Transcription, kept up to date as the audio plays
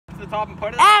top and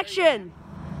put it. Action!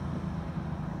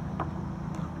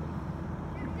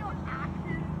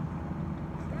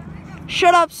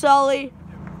 Shut up, Sully.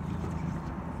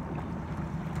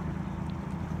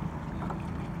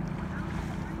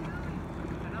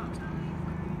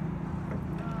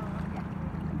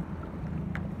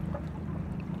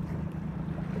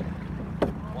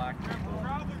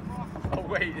 Oh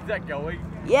wait, is that going?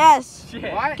 Yes.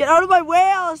 Shit. What? Get out of my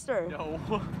way, Alistair. No.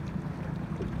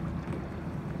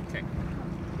 Okay.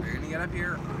 Are you gonna get up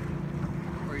here,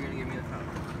 or are you gonna give me the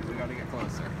phone? We gotta get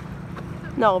closer.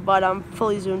 No, but I'm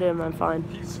fully zoomed in. I'm fine.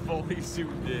 He's fully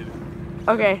zoomed in.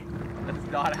 Okay.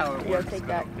 That's not how it You works. gotta take but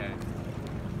that. Okay.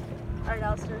 All right,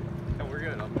 Alistair. No, we're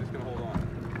good. I'm just gonna hold on.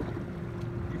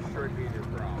 You should be in your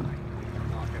prom. I'm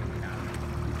not gonna be happy.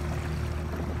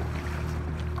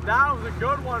 That was a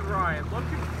good one, Ryan. Look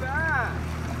at that.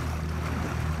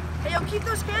 Hey, yo, keep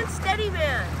those hands steady,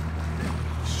 man.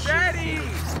 Steady!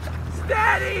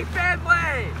 Steady,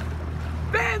 Finley!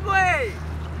 Finley!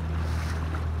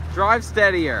 Drive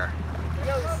steadier.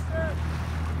 Yo,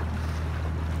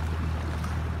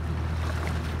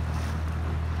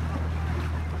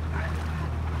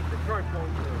 Try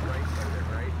pulling to the right side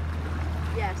there, right?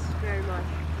 yes, very much.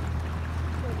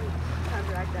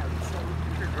 Counteract that with some.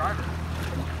 You're your driver.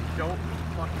 Don't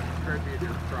fucking hurt me in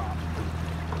your prop.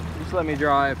 Just let me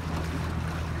drive.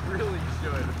 You really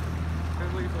should.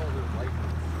 Finley's all his license.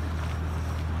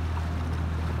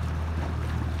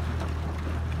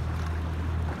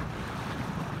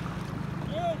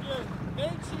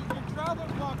 Your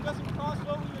traveling block doesn't cross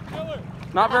over your killer.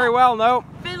 Not very well, nope.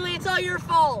 Finley, it's all your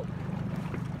fault.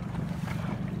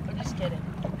 I'm just kidding.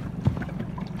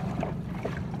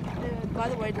 By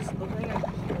the way, does it look like I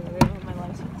have my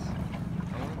license?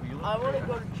 I want to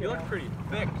go to You jail. look pretty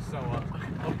thick, so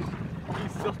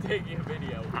he's still taking a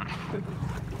video.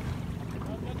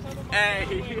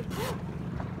 Hey!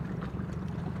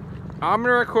 I'm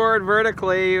gonna record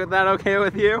vertically. Is that okay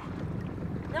with you?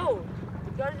 No,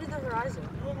 you gotta do the horizon.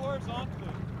 Do it horizontally.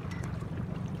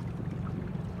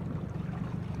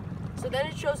 So then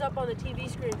it shows up on the TV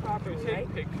screen If properly, you take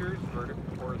right? pictures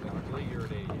horizontally, you're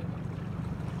an idiot.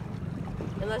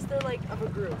 Unless they're like of a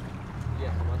group.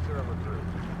 Yes, unless they're of a group.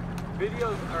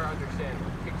 Videos are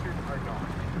understandable. Pictures are not.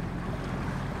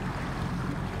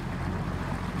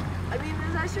 I mean,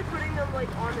 there's actually putting them like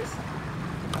on this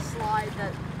slide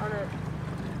that on a.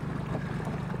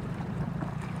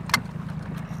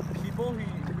 People who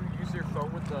use their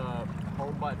phone with the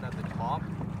home button at the top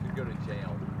could go to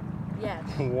jail. Yes.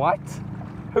 What?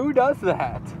 Who does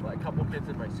that? Like a couple kids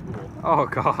in my school. Oh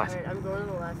god. Alright, I'm going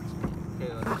to the left.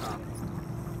 Okay, let's stop.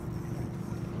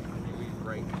 Maybe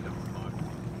right. No, fuck.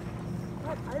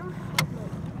 What? I don't have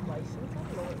my license. I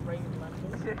don't know what right and left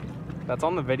is. That's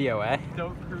on the video, eh?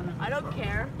 Don't cruise. I don't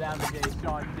care.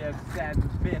 Navigation, descend,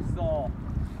 pistol.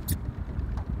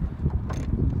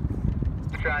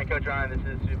 Trying, Coach Ryan,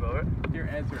 this is Sue Bower. Dear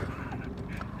Ezra.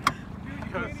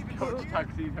 Coach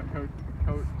Tuxedo,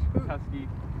 Coach Tusky.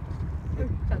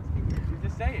 You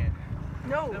just say it.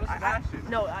 No, That was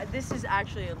Sebastian. this is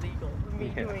actually illegal.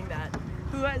 Me Yeah. doing that.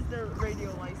 Who has the radio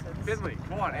license? Finley,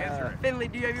 come on, answer it. Finley,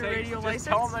 do you have your Say- radio just license?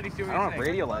 Tell him that he's doing I don't his have thing.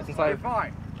 radio license. Okay,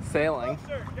 fine. Sailing.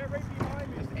 Sir, get right behind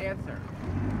me. Just answer.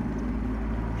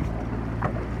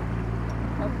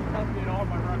 Help me at all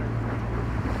my runners.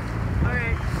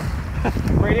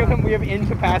 Alright. Radio him. We have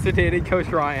incapacitated Coach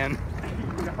Ryan.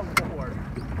 No more.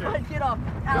 Get off.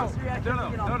 Alistair, get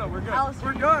off. No, we're good.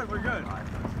 Alistair, We're good.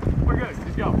 We're good.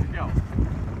 Just go. Just go.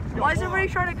 Why is everybody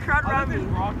trying to crowd around me? There's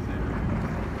rocks in.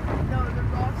 No, the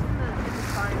rocks in the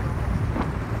triangle.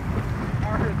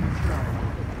 Are in this triangle.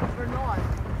 They're not.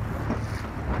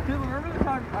 Dude, remember the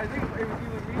time, I think it was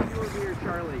either me, you, or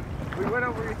Charlie. We went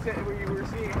over, we were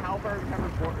seeing how far we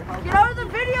covered border. Get out of the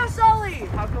video, Sully!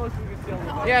 How close we could sail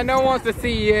the boat. Yeah, no one wants to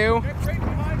see you. Get right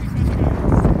behind me,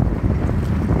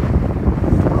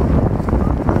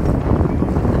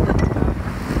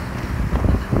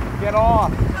 Get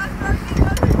off.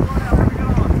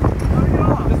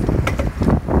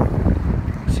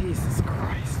 Jesus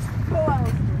Christ. Go,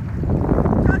 Alistair.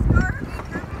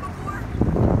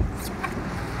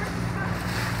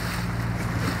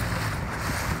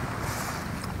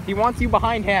 He wants you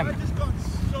behind I him. just got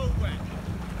so wet.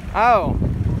 Oh.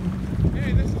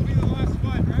 Hey, this will be the last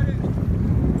one, ready?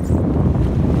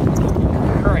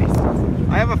 Christ.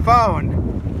 I have a phone.